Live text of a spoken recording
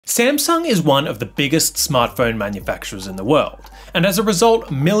Samsung is one of the biggest smartphone manufacturers in the world, and as a result,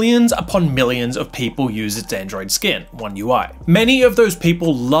 millions upon millions of people use its Android skin, One UI. Many of those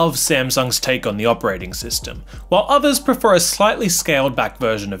people love Samsung's take on the operating system, while others prefer a slightly scaled back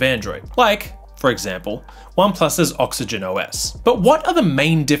version of Android, like, for example, OnePlus's OxygenOS. But what are the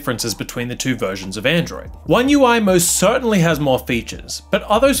main differences between the two versions of Android? One UI most certainly has more features, but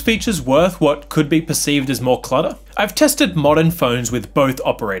are those features worth what could be perceived as more clutter? I've tested modern phones with both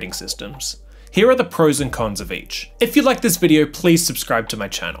operating systems. Here are the pros and cons of each. If you like this video, please subscribe to my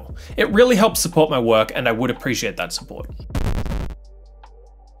channel. It really helps support my work and I would appreciate that support.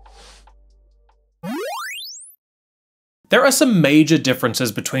 There are some major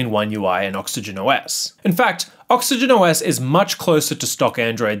differences between One UI and OxygenOS. In fact, OxygenOS is much closer to stock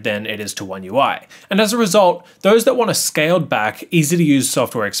Android than it is to One UI, and as a result, those that want a scaled back, easy to use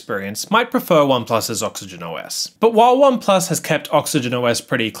software experience might prefer OnePlus's OxygenOS. But while OnePlus has kept OxygenOS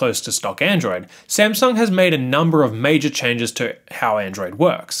pretty close to stock Android, Samsung has made a number of major changes to how Android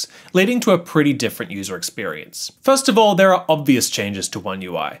works, leading to a pretty different user experience. First of all, there are obvious changes to One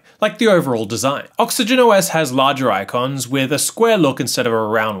UI, like the overall design. OxygenOS has larger icons with a square look instead of a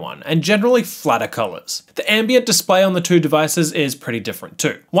round one, and generally flatter colors. The ambient display on the two devices is pretty different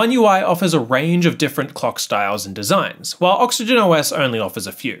too. One UI offers a range of different clock styles and designs, while OxygenOS only offers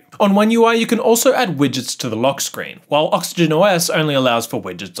a few. On One UI, you can also add widgets to the lock screen, while OxygenOS only allows for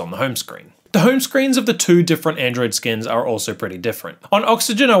widgets on the home screen. The home screens of the two different Android skins are also pretty different. On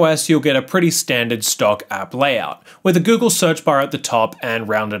OxygenOS, you'll get a pretty standard stock app layout, with a Google search bar at the top and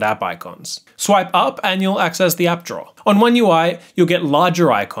rounded app icons. Swipe up and you'll access the app drawer. On One UI, you'll get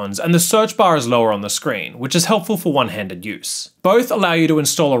larger icons and the search bar is lower on the screen, which is helpful for one-handed use. Both allow you to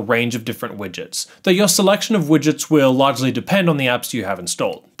install a range of different widgets, though your selection of widgets will largely depend on the apps you have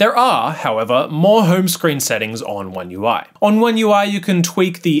installed. There are, however, more home screen settings on One UI. On One UI, you can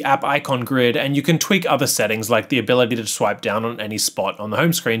tweak the app icon grid and you can tweak other settings like the ability to swipe down on any spot on the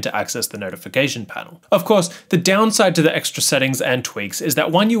home screen to access the notification panel. Of course, the downside to the extra settings and tweaks is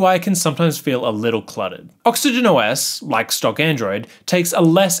that One UI can sometimes feel a little cluttered. OxygenOS, like stock Android, takes a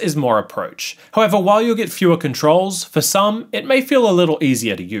less is more approach. However, while you'll get fewer controls, for some, it may feel a little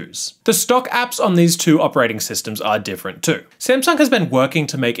easier to use. The stock apps on these two operating systems are different too. Samsung has been working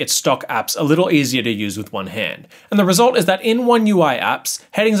to make its stock apps a little easier to use with one hand, and the result is that in One UI apps,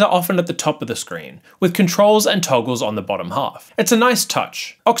 headings are often at the top of the screen, with controls and toggles on the bottom half. It's a nice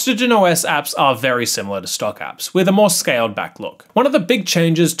touch. OxygenOS apps are very similar to stock apps, with a more scaled back look. One of the big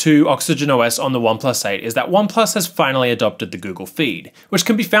changes to OxygenOS on the OnePlus 8 is that OnePlus has finally adopted the Google feed, which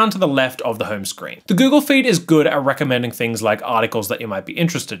can be found to the left of the home screen. The Google feed is good at recommending things like articles that you might be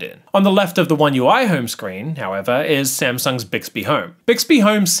interested in. On the left of the One UI home screen, however, is Samsung's Bixby Home. Bixby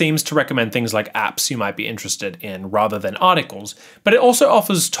Home seems to recommend things like apps you might be interested in rather than articles, but it also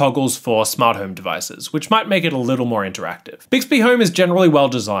offers toggles for smart home devices, which might make it a little more interactive. Bixby Home is generally well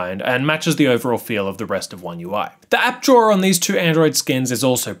designed and matches the overall feel of the rest of One UI. The app drawer on these two Android skins is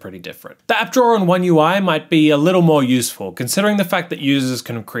also pretty different. The app drawer on One UI might be a little more useful, considering the fact that users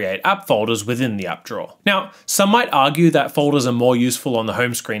can create app folders within the app drawer. Now, some might argue that folders are more useful on the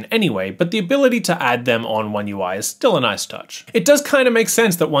home screen anyway, but the ability to add them on One UI is still a nice touch. It does kind of make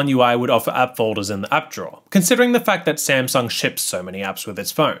sense that One UI would offer app folders in the app drawer, considering the fact that Samsung ships so many apps with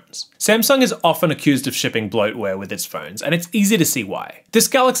its phones. Samsung is often accused of shipping bloatware with its phones, and it's easy to see why. This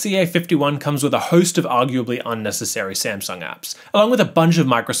Galaxy A51 comes with a host of arguably unnecessary Samsung apps, along with a bunch of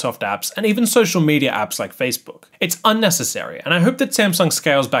Microsoft apps and even social media apps like Facebook. It's unnecessary, and I hope that Samsung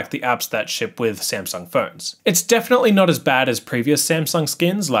scales back the apps that ship with Samsung phones. It's definitely not as bad as previous Samsung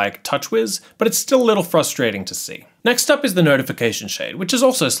skins like TouchWiz, but it's still a little frustrating to see. Next up is the notification shade, which is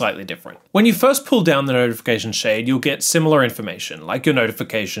also slightly different. When you first pull down the notification shade, you'll get similar information, like your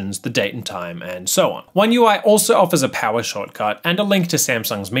notifications, the date and time, and so on. One UI also offers a power shortcut and a link to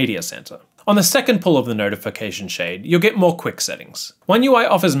Samsung's Media Center. On the second pull of the notification shade, you'll get more quick settings. One UI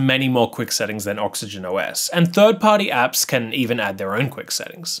offers many more quick settings than OxygenOS, and third-party apps can even add their own quick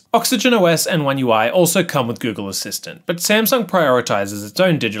settings. OxygenOS and One UI also come with Google Assistant, but Samsung prioritizes its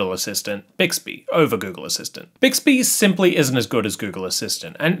own digital assistant, Bixby, over Google Assistant. Bixby simply isn't as good as Google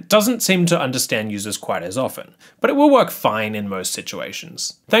Assistant, and doesn't seem to understand users quite as often, but it will work fine in most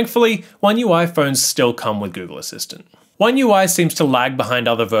situations. Thankfully, One UI phones still come with Google Assistant. One UI seems to lag behind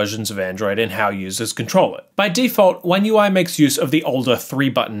other versions of Android in how users control it. By default, One UI makes use of the older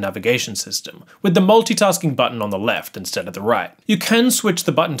 3-button navigation system, with the multitasking button on the left instead of the right. You can switch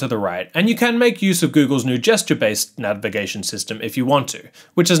the button to the right, and you can make use of Google's new gesture-based navigation system if you want to,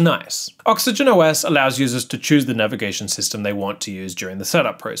 which is nice. OxygenOS allows users to choose the navigation system they want to use during the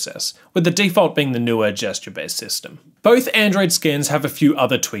setup process, with the default being the newer gesture-based system. Both Android skins have a few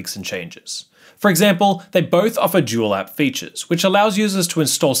other tweaks and changes. For example, they both offer dual app features, which allows users to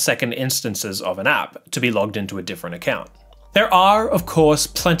install second instances of an app to be logged into a different account. There are, of course,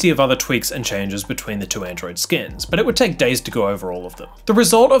 plenty of other tweaks and changes between the two Android skins, but it would take days to go over all of them. The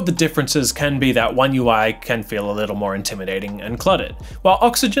result of the differences can be that One UI can feel a little more intimidating and cluttered, while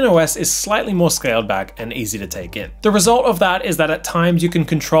OxygenOS is slightly more scaled back and easy to take in. The result of that is that at times you can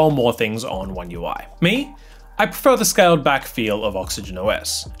control more things on One UI. Me? I prefer the scaled back feel of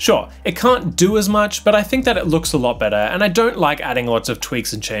OxygenOS. Sure, it can't do as much, but I think that it looks a lot better, and I don't like adding lots of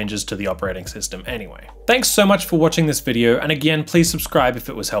tweaks and changes to the operating system anyway. Thanks so much for watching this video, and again, please subscribe if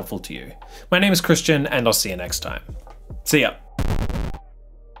it was helpful to you. My name is Christian, and I'll see you next time. See ya.